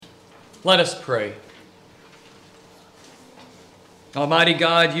Let us pray. Almighty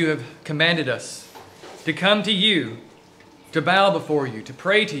God, you have commanded us to come to you, to bow before you, to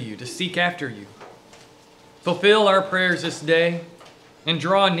pray to you, to seek after you. Fulfill our prayers this day and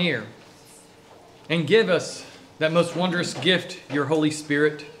draw near and give us that most wondrous gift, your Holy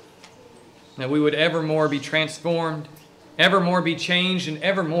Spirit, that we would evermore be transformed, evermore be changed, and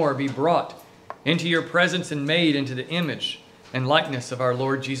evermore be brought into your presence and made into the image and likeness of our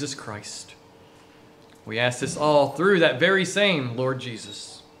Lord Jesus Christ. We ask this all through that very same Lord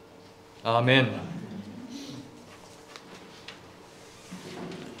Jesus. Amen.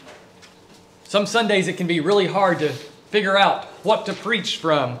 Some Sundays it can be really hard to figure out what to preach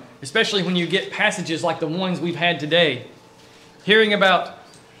from, especially when you get passages like the ones we've had today. Hearing about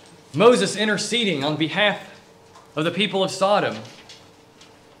Moses interceding on behalf of the people of Sodom.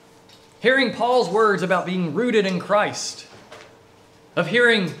 Hearing Paul's words about being rooted in Christ. Of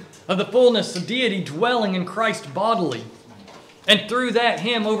hearing of the fullness of deity dwelling in Christ bodily. And through that,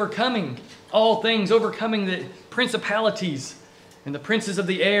 him overcoming all things, overcoming the principalities and the princes of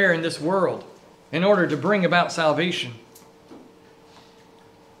the air in this world in order to bring about salvation.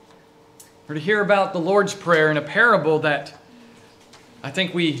 Or to hear about the Lord's Prayer in a parable that I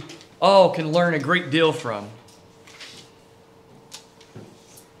think we all can learn a great deal from.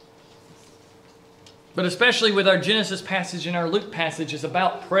 But especially with our Genesis passage and our Luke passage is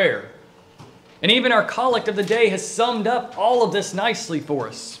about prayer. And even our collect of the day has summed up all of this nicely for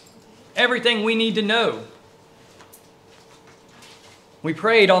us. Everything we need to know. We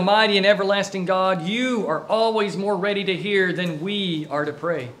prayed, Almighty and everlasting God, you are always more ready to hear than we are to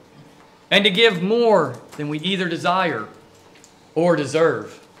pray, and to give more than we either desire or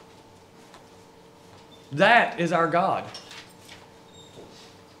deserve. That is our God.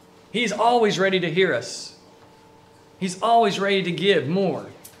 He's always ready to hear us. He's always ready to give more.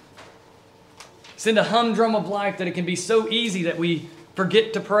 It's in the humdrum of life that it can be so easy that we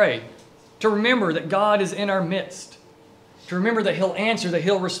forget to pray, to remember that God is in our midst, to remember that He'll answer, that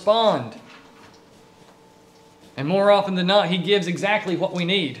He'll respond. And more often than not, He gives exactly what we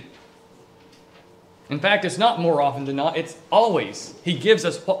need. In fact, it's not more often than not, it's always He gives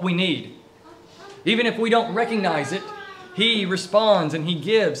us what we need. Even if we don't recognize it, He responds and He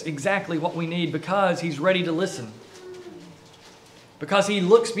gives exactly what we need because He's ready to listen. Because He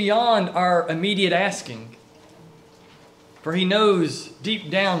looks beyond our immediate asking. For He knows deep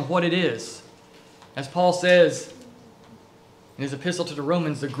down what it is. As Paul says in his epistle to the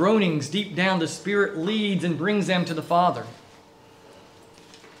Romans, the groanings deep down the Spirit leads and brings them to the Father.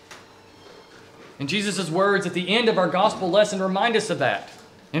 And Jesus' words at the end of our gospel lesson remind us of that.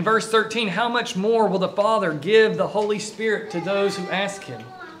 In verse 13, how much more will the Father give the Holy Spirit to those who ask Him?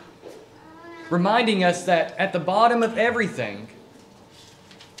 Reminding us that at the bottom of everything,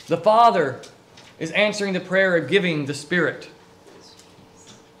 the Father is answering the prayer of giving the Spirit.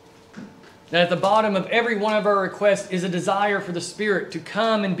 That at the bottom of every one of our requests is a desire for the Spirit to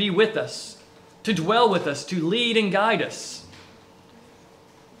come and be with us, to dwell with us, to lead and guide us.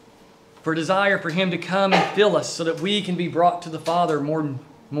 For a desire for Him to come and fill us so that we can be brought to the Father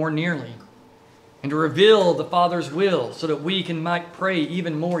more nearly, and to reveal the Father's will so that we might pray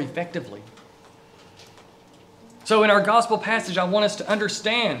even more effectively. So in our gospel passage, I want us to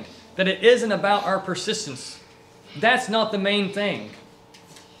understand that it isn't about our persistence. That's not the main thing.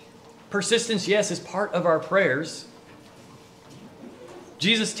 Persistence, yes, is part of our prayers.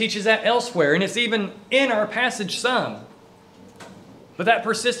 Jesus teaches that elsewhere, and it's even in our passage some. But that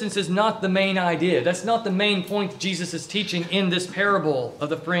persistence is not the main idea. That's not the main point Jesus is teaching in this parable of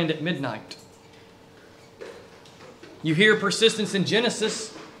the friend at midnight. You hear persistence in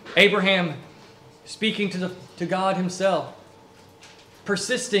Genesis, Abraham speaking to God Himself,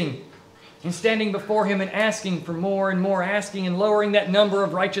 persisting in standing before Him and asking for more and more, asking and lowering that number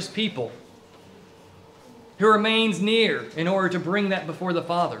of righteous people who remains near in order to bring that before the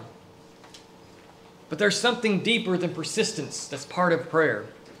Father. But there's something deeper than persistence that's part of prayer.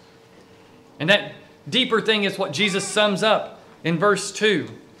 And that deeper thing is what Jesus sums up in verse 2.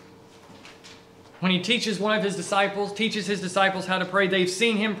 When He teaches His disciples how to pray, they've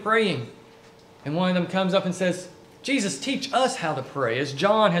seen Him praying. And one of them comes up and says, Jesus, teach us how to pray as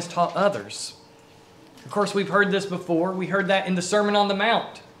John has taught others. Of course, we've heard this before. We heard that in the Sermon on the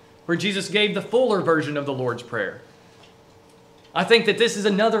Mount, where Jesus gave the fuller version of the Lord's Prayer. I think that this is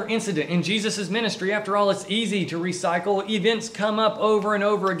another incident in Jesus' ministry. After all, it's easy to recycle. Events come up over and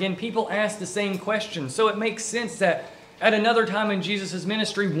over again. People ask the same questions. So it makes sense that at another time in Jesus'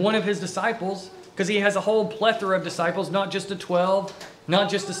 ministry, one of His disciples, because He has a whole plethora of disciples, not just the 12, not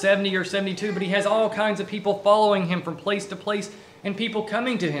just the 70 or 72, but He has all kinds of people following Him from place to place. and people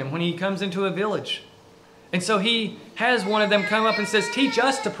coming to him when he comes into a village. And so he has one of them come up and says, teach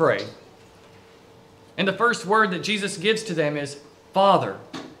us to pray. And the first word that Jesus gives to them is Father.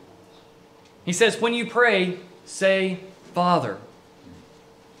 He says, when you pray, say Father.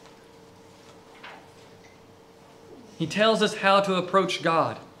 He tells us how to approach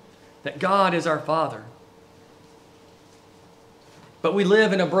God, that God is our Father. But we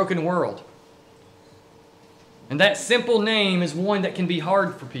live in a broken world. And that simple name is one that can be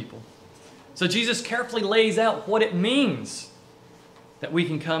hard for people. So Jesus carefully lays out what it means that we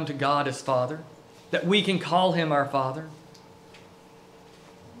can come to God as Father, that we can call him our Father.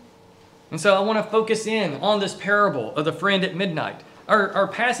 And so I want to focus in on this parable of the friend at midnight. Our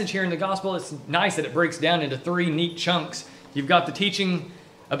passage here in the gospel, it's nice that it breaks down into 3 neat chunks. You've got the teaching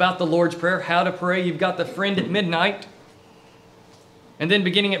about the Lord's Prayer, how to pray. You've got the friend at midnight. And then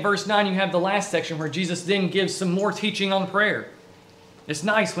beginning at verse 9, you have the last section where Jesus then gives some more teaching on prayer. It's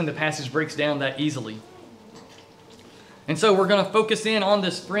nice when the passage breaks down that easily. And so we're going to focus in on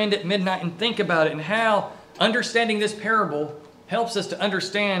this friend at midnight and think about it and how understanding this parable helps us to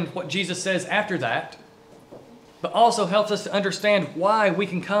understand what Jesus says after that, but also helps us to understand why we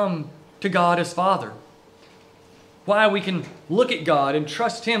can come to God as Father. Why we can look at God and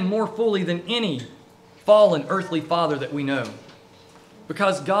trust him more fully than any fallen earthly father that we know.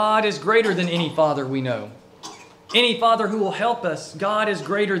 Because God is greater than any father we know. Any father who will help us, God is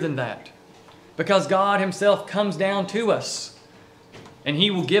greater than that. Because God himself comes down to us, and he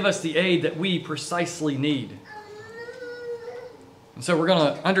will give us the aid that we precisely need. And so we're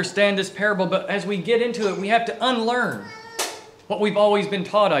going to understand this parable, but as we get into it, we have to unlearn what we've always been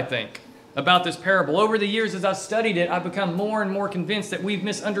taught, I think, about this parable. Over the years, as I've studied it, I've become more and more convinced that we've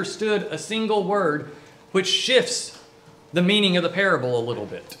misunderstood a single word, which shifts the meaning of the parable a little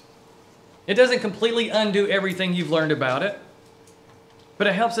bit. It doesn't completely undo everything you've learned about it, but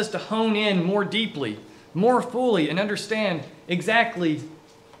it helps us to hone in more deeply, more fully, and understand exactly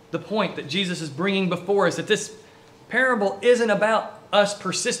the point that Jesus is bringing before us, that this parable isn't about us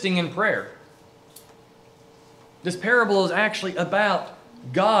persisting in prayer. This parable is actually about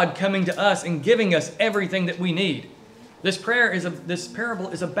God coming to us and giving us everything that we need. This parable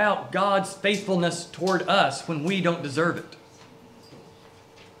is about God's faithfulness toward us when we don't deserve it.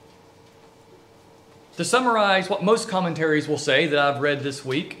 To summarize what most commentaries will say that I've read this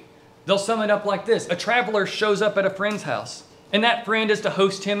week, they'll sum it up like this. A traveler shows up at a friend's house, and that friend is to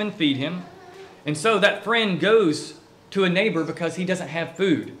host him and feed him. And so that friend goes to a neighbor because he doesn't have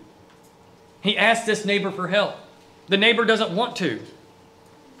food. He asks this neighbor for help. The neighbor doesn't want to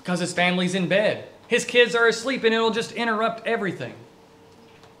because his family's in bed. His kids are asleep and it'll just interrupt everything.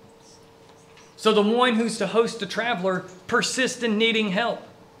 So the one who's to host the traveler persists in needing help.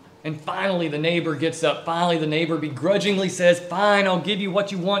 And finally the neighbor gets up. Finally the neighbor begrudgingly says, fine, I'll give you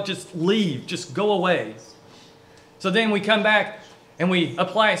what you want. Just leave. Just go away. So then we come back and we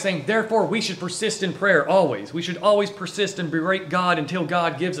apply it saying, therefore we should persist in prayer always. We should always persist and berate God until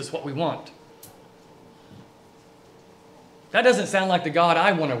God gives us what we want. That doesn't sound like the God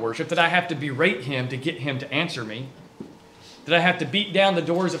I want to worship, that I have to berate him to get him to answer me. That I have to beat down the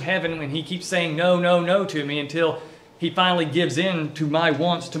doors of heaven when he keeps saying no, no, no to me until he finally gives in to my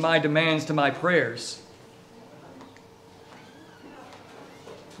wants, to my demands, to my prayers.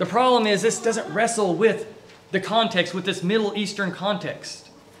 The problem is this doesn't wrestle with the context, with this Middle Eastern context.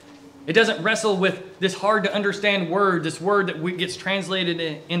 It doesn't wrestle with this hard to understand word, this word that gets translated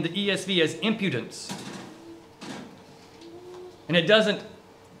in the ESV as impudence. And it doesn't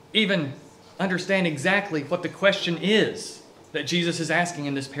even understand exactly what the question is that Jesus is asking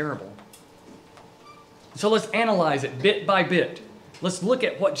in this parable. So let's analyze it bit by bit. Let's look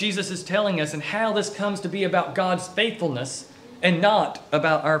at what Jesus is telling us and how this comes to be about God's faithfulness and not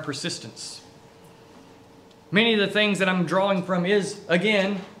about our persistence. Many of the things that I'm drawing from is,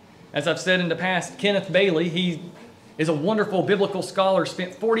 again, as I've said in the past, Kenneth Bailey. He is a wonderful biblical scholar,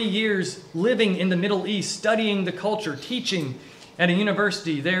 spent 40 years living in the Middle East, studying the culture, teaching at a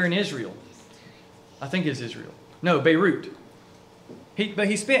university there in Israel. I think it's Israel. No, Beirut. But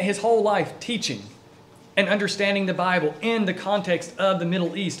he spent his whole life teaching and understanding the Bible in the context of the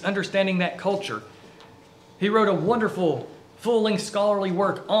Middle East, understanding that culture. He wrote a wonderful, full-length scholarly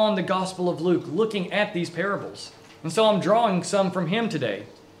work on the Gospel of Luke, looking at these parables. And so I'm drawing some from him today,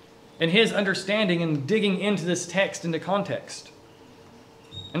 and his understanding and digging into this text in the context.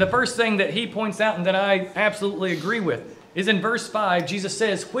 And the first thing that he points out and that I absolutely agree with is in verse 5, Jesus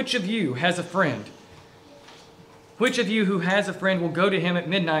says, which of you has a friend? Which of you who has a friend will go to him at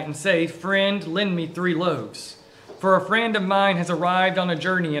midnight and say, friend, lend me 3 loaves, for a friend of mine has arrived on a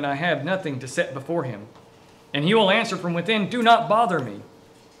journey and I have nothing to set before him. And he will answer from within, do not bother me.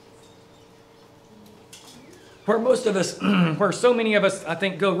 Where most of us, where so many of us, I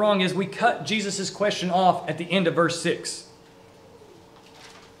think, go wrong is we cut Jesus' question off at the end of verse 6.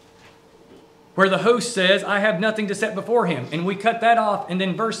 Where the host says, I have nothing to set before him. And we cut that off, and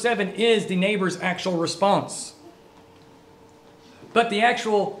then verse 7 is the neighbor's actual response. But the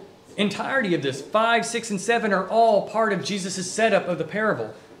actual entirety of this, 5, 6, and 7, are all part of Jesus' setup of the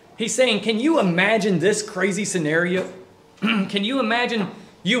parable. He's saying, can you imagine this crazy scenario? Can you imagine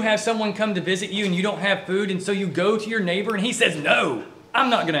you have someone come to visit you and you don't have food, and so you go to your neighbor and he says, no, I'm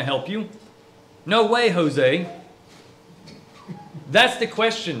not going to help you. No way, Jose. That's the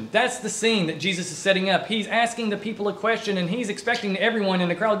question. That's the scene that Jesus is setting up. He's asking the people a question, and he's expecting everyone in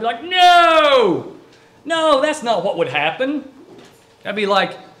the crowd to be like, no, that's not what would happen. That'd be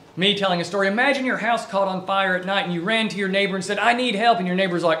like me telling a story. Imagine your house caught on fire at night and you ran to your neighbor and said, I need help. And your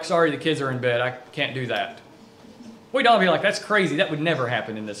neighbor's like, sorry, the kids are in bed. I can't do that. We'd all be like, that's crazy. That would never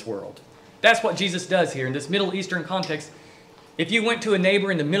happen in this world. That's what Jesus does here in this Middle Eastern context. If you went to a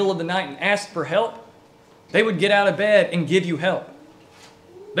neighbor in the middle of the night and asked for help, they would get out of bed and give you help.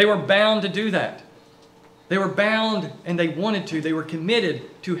 They were bound to do that. They were bound, and they wanted to. They were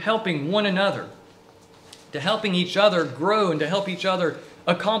committed to helping one another, to helping each other grow, and to help each other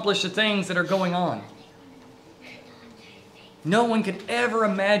accomplish the things that are going on. No one could ever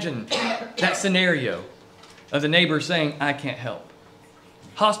imagine that scenario of the neighbor saying, I can't help.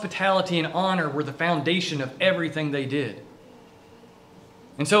 Hospitality and honor were the foundation of everything they did.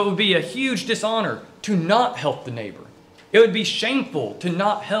 And so it would be a huge dishonor to not help the neighbor. It would be shameful to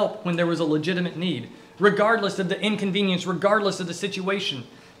not help when there was a legitimate need, regardless of the inconvenience, regardless of the situation.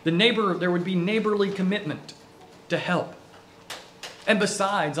 There would be neighborly commitment to help. And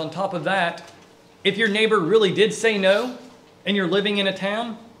besides, on top of that, if your neighbor really did say no, and you're living in a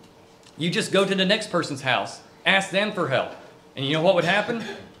town, you just go to the next person's house, ask them for help. And you know what would happen?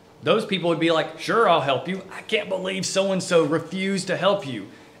 Those people would be like, sure, I'll help you. I can't believe so-and-so refused to help you.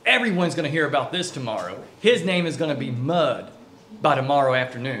 Everyone's going to hear about this tomorrow. His name is going to be mud by tomorrow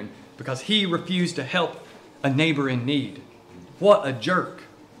afternoon because he refused to help a neighbor in need. What a jerk.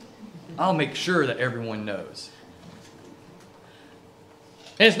 I'll make sure that everyone knows.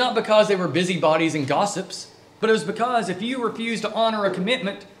 And it's not because they were busybodies and gossips, but it was because if you refuse to honor a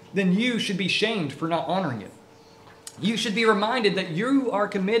commitment, then you should be shamed for not honoring it. You should be reminded that you are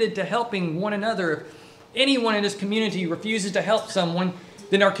committed to helping one another. If anyone in this community refuses to help someone,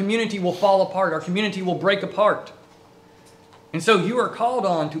 then our community will fall apart. Our community will break apart. And so you are called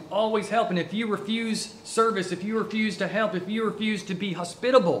on to always help. And if you refuse service, if you refuse to help, if you refuse to be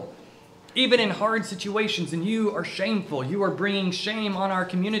hospitable, even in hard situations, then you are shameful. You are bringing shame on our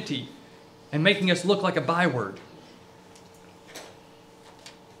community and making us look like a byword.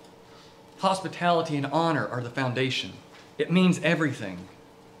 Hospitality and honor are the foundation. It means everything.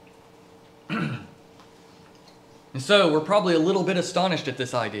 And so we're probably a little bit astonished at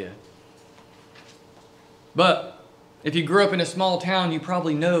this idea. But if you grew up in a small town, you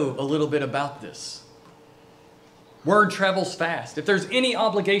probably know a little bit about this. Word travels fast. If there's any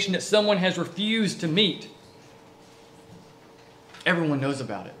obligation that someone has refused to meet, everyone knows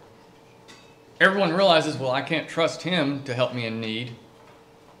about it. Everyone realizes, well, I can't trust him to help me in need.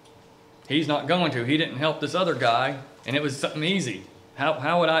 He's not going to. He didn't help this other guy, and it was something easy.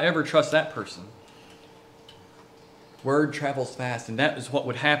 How would I ever trust that person? Word travels fast, and that is what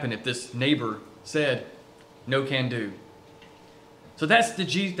would happen if this neighbor said, no can do. So that's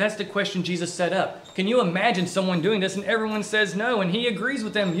the question Jesus set up. Can you imagine someone doing this and everyone says no, and he agrees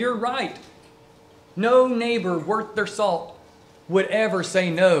with them? You're right. No neighbor worth their salt would ever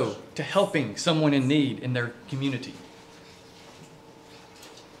say no to helping someone in need in their community.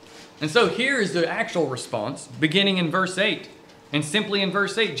 And so here is the actual response, beginning in verse 8. And simply in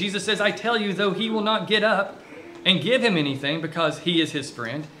verse 8, Jesus says, I tell you, though he will not get up and give him anything because he is his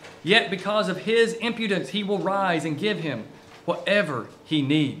friend, yet because of his impudence he will rise and give him whatever he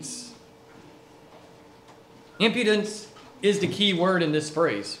needs. Impudence is the key word in this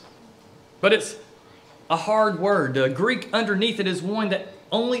phrase, but it's a hard word. The Greek underneath it is one that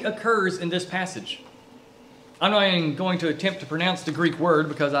only occurs in this passage. I'm not even going to attempt to pronounce the Greek word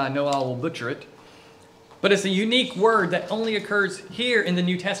because I know I will butcher it, but it's a unique word that only occurs here in the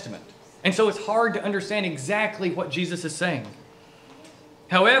New Testament. And so it's hard to understand exactly what Jesus is saying.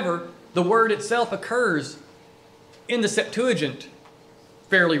 However, the word itself occurs in the Septuagint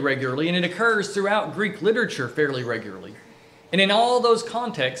fairly regularly, and it occurs throughout Greek literature fairly regularly. And in all those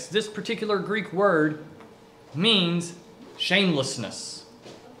contexts, this particular Greek word means shamelessness.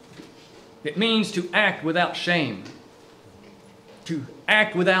 It means to act without shame, to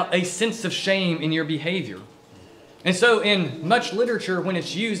act without a sense of shame in your behavior. And so in much literature, when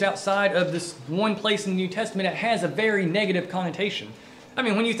it's used outside of this one place in the New Testament, it has a very negative connotation. I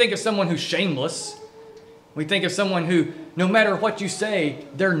mean, when you think of someone who's shameless, we think of someone who, no matter what you say,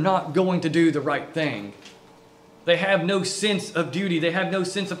 they're not going to do the right thing. They have no sense of duty. They have no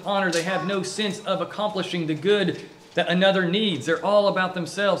sense of honor. They have no sense of accomplishing the good that another needs. They're all about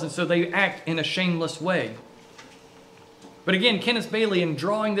themselves, and so they act in a shameless way. But again, Kenneth Bailey, in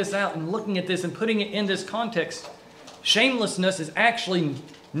drawing this out and looking at this and putting it in this context, shamelessness is actually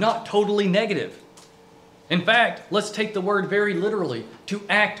not totally negative. In fact, let's take the word very literally, to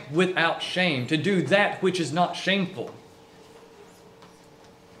act without shame, to do that which is not shameful.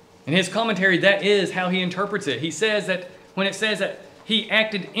 In his commentary, that is how he interprets it. He says that when it says that he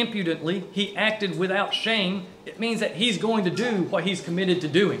acted impudently, he acted without shame, it means that he's going to do what he's committed to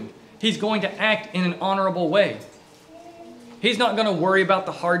doing. He's going to act in an honorable way. He's not going to worry about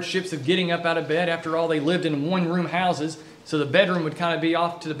the hardships of getting up out of bed. After all, they lived in one-room houses, so the bedroom would kind of be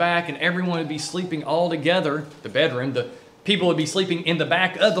off to the back and everyone would be sleeping all together. The bedroom, the people would be sleeping in the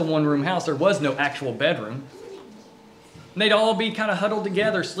back of the one-room house. There was no actual bedroom. And they'd all be kind of huddled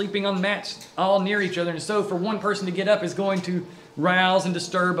together, sleeping on mats all near each other. And so for one person to get up is going to rouse and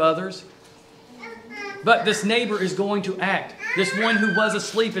disturb others. But this neighbor is going to act. This one who was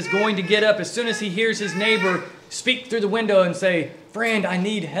asleep is going to get up as soon as he hears his neighbor speak through the window and say, "Friend, I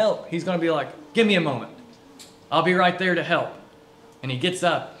need help." He's going to be like, "Give me a moment. I'll be right there to help." And he gets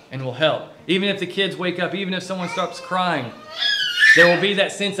up and will help. Even if the kids wake up, even if someone stops crying, there will be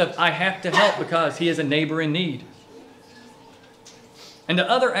that sense of, I have to help because he is a neighbor in need. And the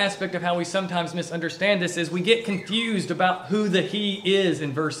other aspect of how we sometimes misunderstand this is we get confused about who the he is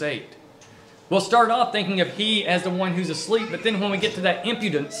in verse 8. We'll start off thinking of he as the one who's asleep, but then when we get to that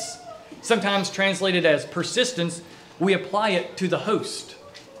impudence, sometimes translated as persistence, we apply it to the host.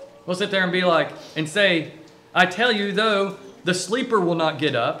 We'll sit there and be like, and say, "I tell you, though, the sleeper will not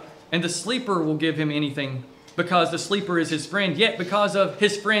get up, and the sleeper will give him anything, because the sleeper is his friend. Yet because of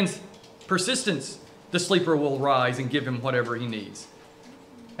his friend's persistence, the sleeper will rise and give him whatever he needs."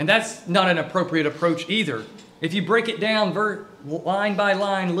 And that's not an appropriate approach either. If you break it down line by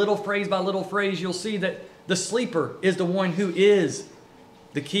line, little phrase by little phrase, you'll see that the sleeper is the one who is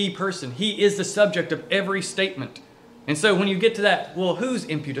the key person. He is the subject of every statement. And so when you get to that, well, whose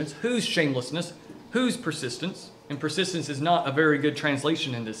impudence, whose shamelessness, whose persistence, and persistence is not a very good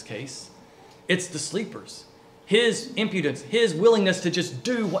translation in this case, it's the sleeper's. His impudence, his willingness to just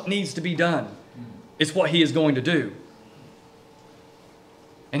do what needs to be done is what he is going to do.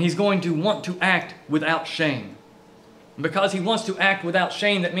 And he's going to want to act without shame. And because he wants to act without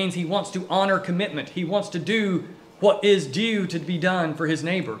shame, that means he wants to honor commitment. He wants to do what is due to be done for his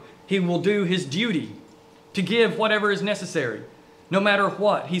neighbor. He will do his duty to give whatever is necessary, no matter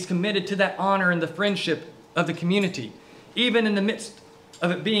what. He's committed to that honor and the friendship of the community, even in the midst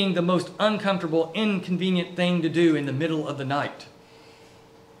of it being the most uncomfortable, inconvenient thing to do in the middle of the night.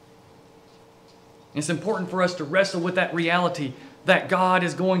 It's important for us to wrestle with that reality that God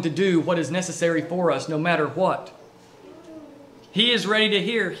is going to do what is necessary for us no matter what. He is ready to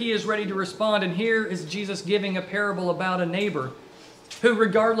hear. He is ready to respond. And here is Jesus giving a parable about a neighbor who,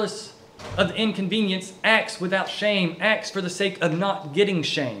 regardless of the inconvenience, acts without shame, acts for the sake of not getting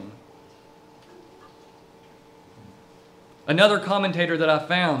shame. Another commentator that I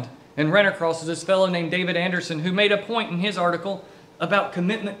found and ran across is this fellow named David Anderson, who made a point in his article about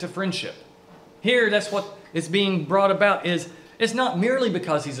commitment to friendship. Here, that's what is being brought about is it's not merely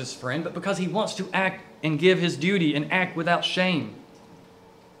because he's his friend, but because he wants to act and give his duty and act without shame.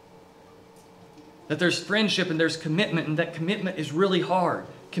 That there's friendship and there's commitment, and that commitment is really hard.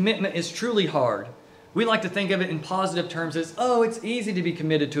 Commitment is truly hard. We like to think of it in positive terms as, oh, it's easy to be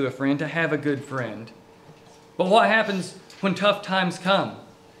committed to a friend, to have a good friend. But what happens when tough times come?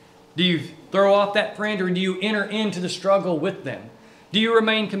 Do you throw off that friend, or do you enter into the struggle with them? Do you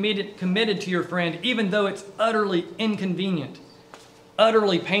remain committed to your friend even though it's utterly inconvenient,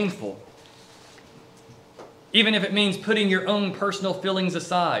 utterly painful? Even if it means putting your own personal feelings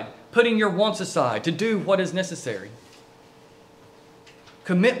aside, putting your wants aside to do what is necessary.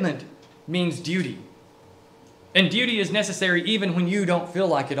 Commitment means duty. And duty is necessary even when you don't feel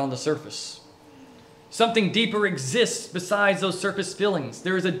like it on the surface. Something deeper exists besides those surface feelings.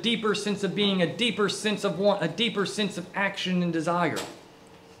 There is a deeper sense of being, a deeper sense of want, a deeper sense of action and desire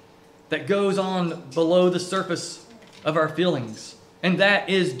that goes on below the surface of our feelings. And that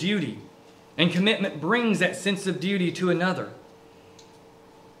is duty. And commitment brings that sense of duty to another.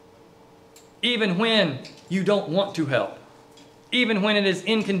 Even when you don't want to help, even when it is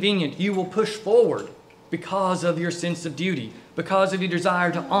inconvenient, you will push forward because of your sense of duty, because of your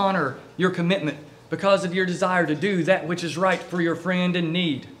desire to honor your commitment because of your desire to do that which is right for your friend in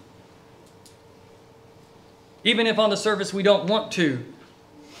need. Even if on the surface we don't want to,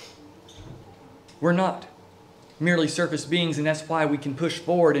 we're not merely surface beings, and that's why we can push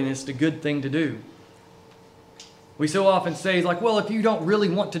forward, and it's the good thing to do. We so often say, like, well, if you don't really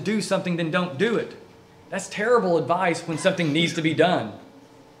want to do something, then don't do it. That's terrible advice when something needs to be done.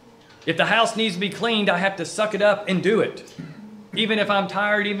 If the house needs to be cleaned, I have to suck it up and do it. Even if I'm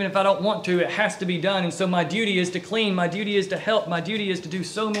tired, even if I don't want to, it has to be done. And so my duty is to clean, my duty is to help, my duty is to do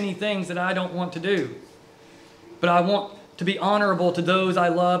so many things that I don't want to do. But I want to be honorable to those I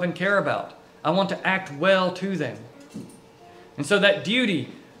love and care about. I want to act well to them. And so that duty,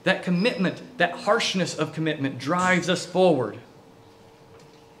 that commitment, that harshness of commitment drives us forward.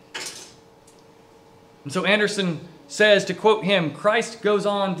 And so Anderson says, to quote him, Christ goes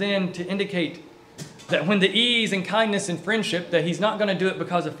on then to indicate that when the ease and kindness and friendship, that he's not going to do it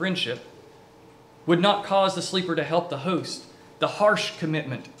because of friendship, would not cause the sleeper to help the host, the harsh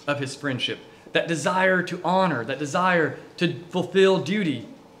commitment of his friendship, that desire to honor, that desire to fulfill duty,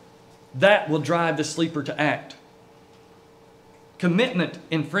 that will drive the sleeper to act. Commitment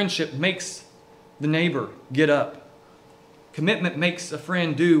in friendship makes the neighbor get up. Commitment makes a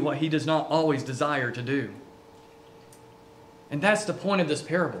friend do what he does not always desire to do. And that's the point of this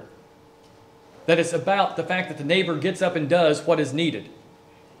parable. That it's about the fact that the neighbor gets up and does what is needed.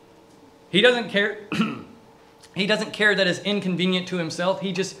 He doesn't care. He doesn't care that it's inconvenient to himself.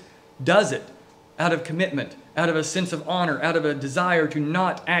 He just does it out of commitment, out of a sense of honor, out of a desire to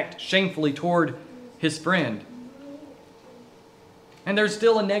not act shamefully toward his friend. And there's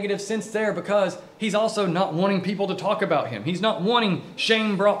still a negative sense there because he's also not wanting people to talk about him. He's not wanting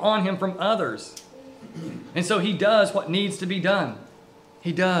shame brought on him from others. And so he does what needs to be done.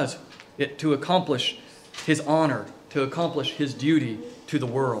 He does it to accomplish his honor, to accomplish his duty to the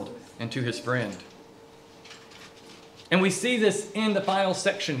world and to his friend. And we see this in the final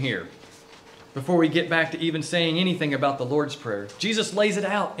section here, before we get back to even saying anything about the Lord's Prayer. Jesus lays it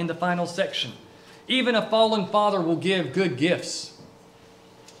out in the final section. Even a fallen father will give good gifts.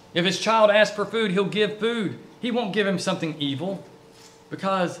 If his child asks for food, he'll give food. He won't give him something evil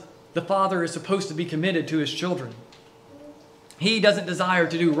because the father is supposed to be committed to his children. He doesn't desire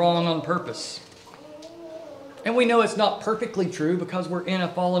to do wrong on purpose. And we know it's not perfectly true because we're in a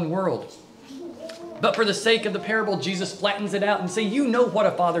fallen world. But for the sake of the parable, Jesus flattens it out and says, you know what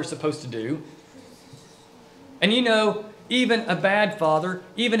a father's supposed to do. And you know, even a bad father,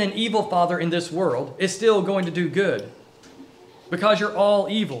 even an evil father in this world is still going to do good. Because you're all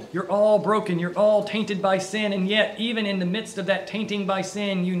evil, you're all broken, you're all tainted by sin, and yet even in the midst of that tainting by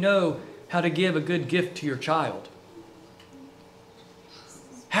sin, you know how to give a good gift to your child.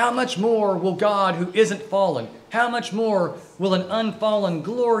 How much more will God, who isn't fallen, how much more will an unfallen,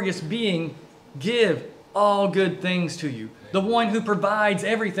 glorious being give all good things to you? The one who provides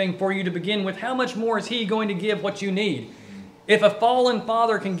everything for you to begin with, how much more is he going to give what you need? If a fallen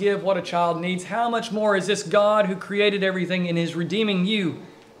father can give what a child needs, how much more is this God who created everything and is redeeming you?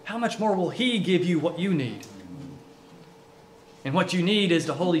 How much more will he give you what you need? And what you need is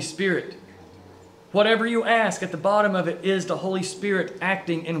the Holy Spirit. Whatever you ask, at the bottom of it is the Holy Spirit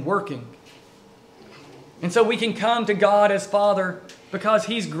acting and working. And so we can come to God as Father because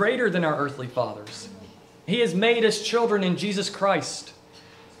he's greater than our earthly fathers. He has made us children in Jesus Christ.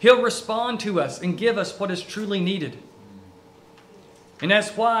 He'll respond to us and give us what is truly needed. And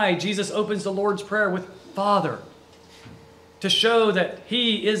that's why Jesus opens the Lord's Prayer with Father, to show that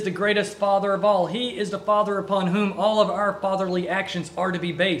he is the greatest Father of all. He is the Father upon whom all of our fatherly actions are to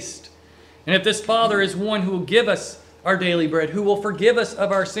be based. And if this Father is one who will give us our daily bread, who will forgive us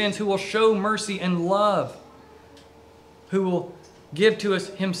of our sins, who will show mercy and love, who will give to us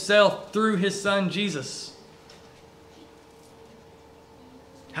himself through his Son Jesus,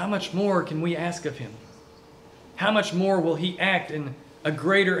 how much more can we ask of him? How much more will he act in a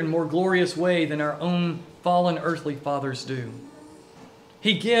greater and more glorious way than our own fallen earthly fathers do?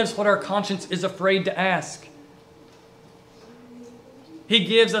 He gives what our conscience is afraid to ask. He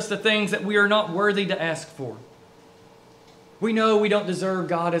gives us the things that we are not worthy to ask for. We know we don't deserve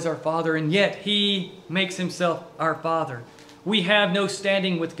God as our Father, and yet he makes himself our Father. We have no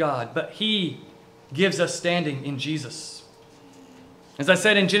standing with God, but he gives us standing in Jesus. As I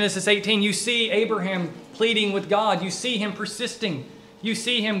said in Genesis 18, you see Abraham pleading with God. You see him persisting. You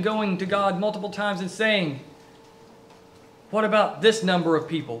see him going to God multiple times and saying, what about this number of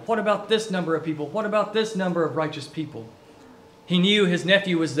people? What about this number of people? What about this number of righteous people? He knew his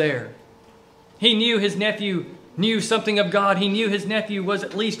nephew was there. He knew his nephew knew something of God. He knew his nephew was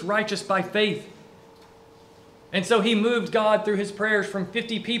at least righteous by faith. And so he moved God through his prayers from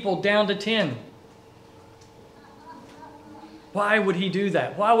 50 people down to 10. Why would he do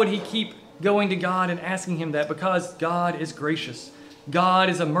that? Why would he keep going to God and asking him that? Because God is gracious. God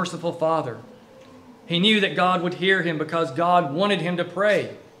is a merciful Father. He knew that God would hear him because God wanted him to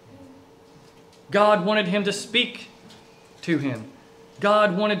pray. God wanted him to speak to him.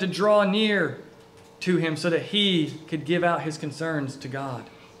 God wanted to draw near to him so that he could give out his concerns to God.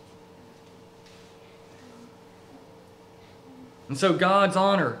 And so God's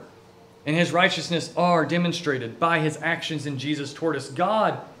honor and his righteousness are demonstrated by his actions in Jesus toward us.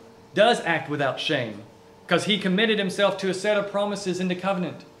 God does act without shame because he committed himself to a set of promises in the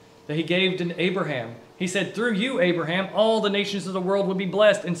covenant that he gave to Abraham. He said, through you, Abraham, all the nations of the world will be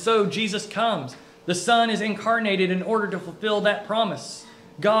blessed. And so Jesus comes. The Son is incarnated in order to fulfill that promise.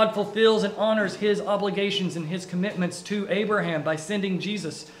 God fulfills and honors his obligations and his commitments to Abraham by sending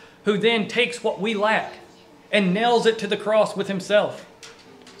Jesus, who then takes what we lack and nails it to the cross with himself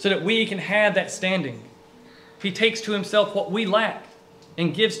so that we can have that standing. He takes to himself what we lack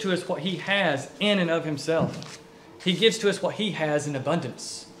and gives to us what he has in and of himself. He gives to us what he has in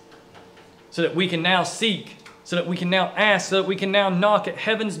abundance so that we can now seek, so that we can now ask, so that we can now knock at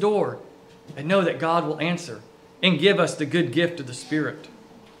heaven's door and know that God will answer and give us the good gift of the Spirit.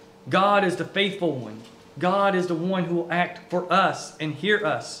 God is the faithful one. God is the one who will act for us and hear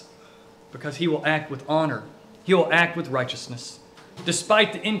us because he will act with honor. He will act with righteousness.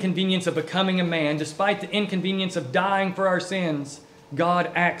 Despite the inconvenience of becoming a man, despite the inconvenience of dying for our sins,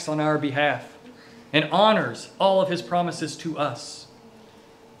 God acts on our behalf and honors all of his promises to us.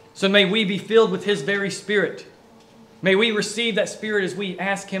 So may we be filled with his very Spirit. May we receive that Spirit as we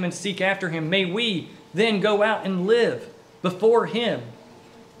ask him and seek after him. May we then go out and live before him,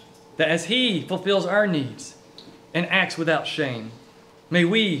 that as he fulfills our needs and acts without shame, may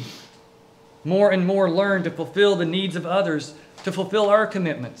we more and more learn to fulfill the needs of others, to fulfill our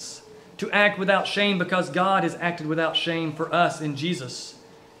commitments, to act without shame because God has acted without shame for us in Jesus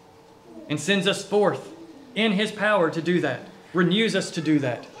and sends us forth in his power to do that, renews us to do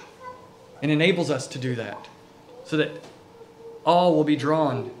that, and enables us to do that so that all will be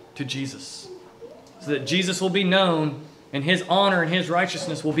drawn to Jesus, so that Jesus will be known and his honor and his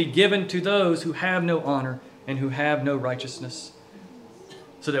righteousness will be given to those who have no honor and who have no righteousness,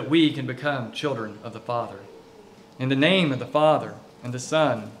 so that we can become children of the Father. In the name of the Father, and the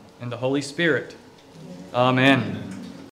Son, and the Holy Spirit. Amen.